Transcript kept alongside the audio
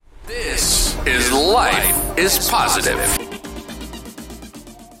is Life is Positive.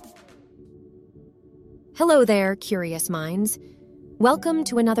 Hello there, curious minds. Welcome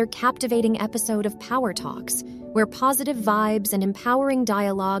to another captivating episode of Power Talks, where positive vibes and empowering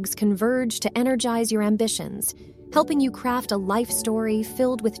dialogues converge to energize your ambitions, helping you craft a life story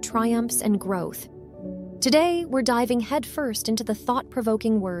filled with triumphs and growth. Today, we're diving headfirst into the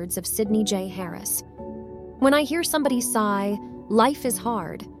thought-provoking words of Sidney J. Harris. When I hear somebody sigh, "Life is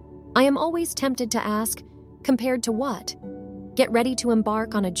hard," I am always tempted to ask, compared to what? Get ready to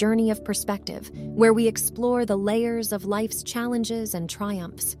embark on a journey of perspective, where we explore the layers of life's challenges and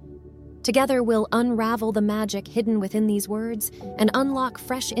triumphs. Together, we'll unravel the magic hidden within these words and unlock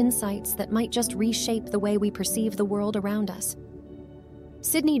fresh insights that might just reshape the way we perceive the world around us.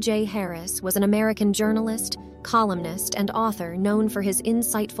 Sidney J. Harris was an American journalist, columnist, and author known for his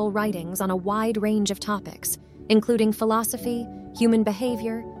insightful writings on a wide range of topics, including philosophy, human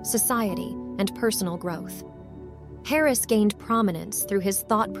behavior, society, and personal growth. Harris gained prominence through his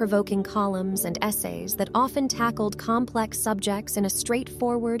thought-provoking columns and essays that often tackled complex subjects in a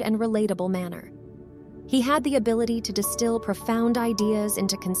straightforward and relatable manner. He had the ability to distill profound ideas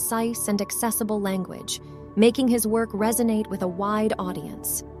into concise and accessible language, making his work resonate with a wide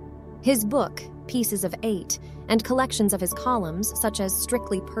audience. His book, Pieces of Eight, and collections of his columns, such as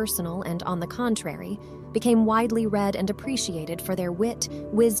Strictly Personal and On the Contrary, became widely read and appreciated for their wit,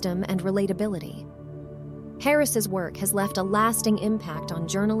 wisdom, and relatability. Harris's work has left a lasting impact on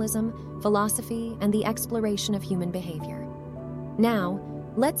journalism, philosophy, and the exploration of human behavior. Now,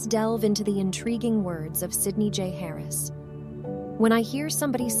 let's delve into the intriguing words of Sidney J. Harris. When I hear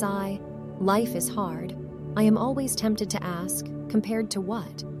somebody sigh, "Life is hard," I am always tempted to ask, compared to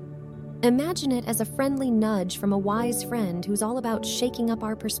what? Imagine it as a friendly nudge from a wise friend who's all about shaking up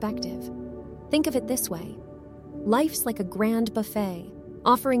our perspective. Think of it this way. Life's like a grand buffet,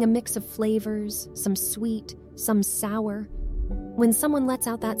 offering a mix of flavors, some sweet, some sour. When someone lets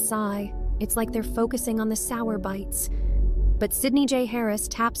out that sigh, it's like they're focusing on the sour bites. But Sidney J. Harris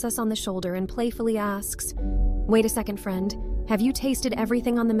taps us on the shoulder and playfully asks, "Wait a second, friend, have you tasted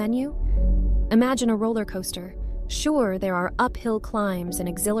everything on the menu?" Imagine a roller coaster. Sure, there are uphill climbs and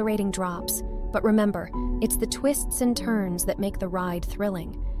exhilarating drops, but remember, it's the twists and turns that make the ride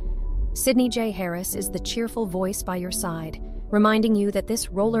thrilling. Sidney J. Harris is the cheerful voice by your side, reminding you that this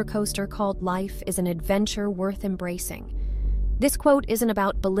roller coaster called life is an adventure worth embracing. This quote isn't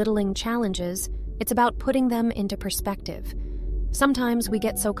about belittling challenges, it's about putting them into perspective. Sometimes we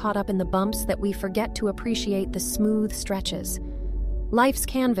get so caught up in the bumps that we forget to appreciate the smooth stretches. Life's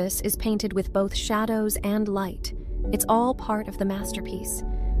canvas is painted with both shadows and light. It's all part of the masterpiece.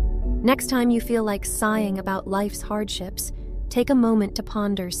 Next time you feel like sighing about life's hardships, take a moment to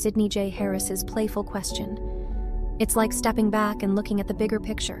ponder Sidney J. Harris's playful question. It's like stepping back and looking at the bigger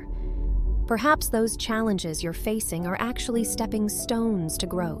picture. Perhaps those challenges you're facing are actually stepping stones to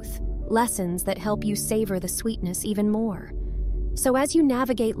growth, lessons that help you savor the sweetness even more. So as you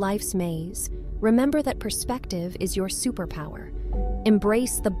navigate life's maze, remember that perspective is your superpower.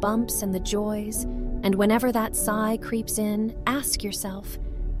 Embrace the bumps and the joys, and whenever that sigh creeps in, ask yourself,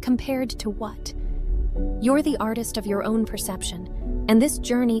 compared to what? You're the artist of your own perception, and this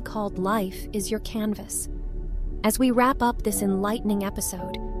journey called life is your canvas. As we wrap up this enlightening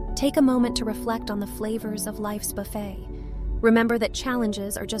episode, take a moment to reflect on the flavors of life's buffet. Remember that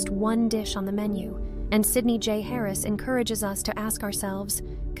challenges are just one dish on the menu, and Sidney J. Harris encourages us to ask ourselves,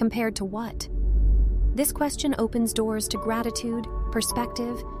 compared to what? This question opens doors to gratitude,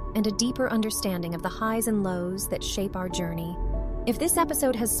 perspective, and a deeper understanding of the highs and lows that shape our journey. If this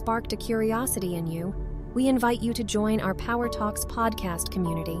episode has sparked a curiosity in you, we invite you to join our Power Talks podcast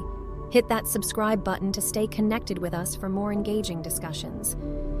community. Hit that subscribe button to stay connected with us for more engaging discussions.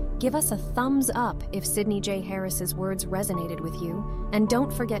 Give us a thumbs up if Sidney J. Harris's words resonated with you, and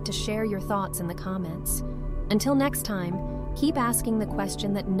don't forget to share your thoughts in the comments. Until next time, keep asking the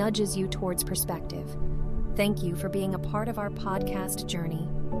question that nudges you towards perspective. Thank you for being a part of our podcast journey.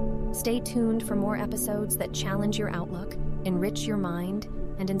 Stay tuned for more episodes that challenge your outlook, enrich your mind,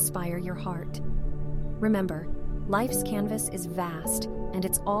 and inspire your heart. Remember, life's canvas is vast, and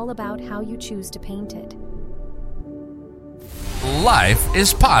it's all about how you choose to paint it. Life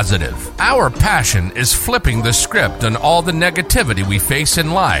is positive. Our passion is flipping the script on all the negativity we face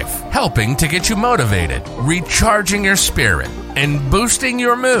in life, helping to get you motivated, recharging your spirit, and boosting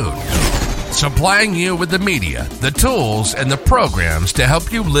your mood. Supplying you with the media, the tools, and the programs to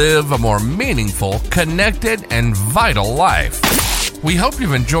help you live a more meaningful, connected, and vital life. We hope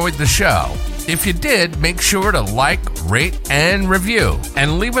you've enjoyed the show. If you did, make sure to like, rate, and review,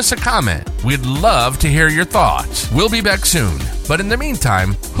 and leave us a comment. We'd love to hear your thoughts. We'll be back soon, But in the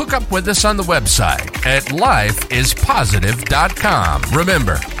meantime, hook up with us on the website at lifeispositive.com.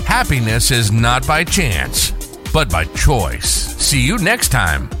 Remember, happiness is not by chance, but by choice. See you next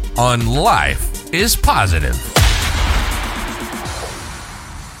time on Life is Positive.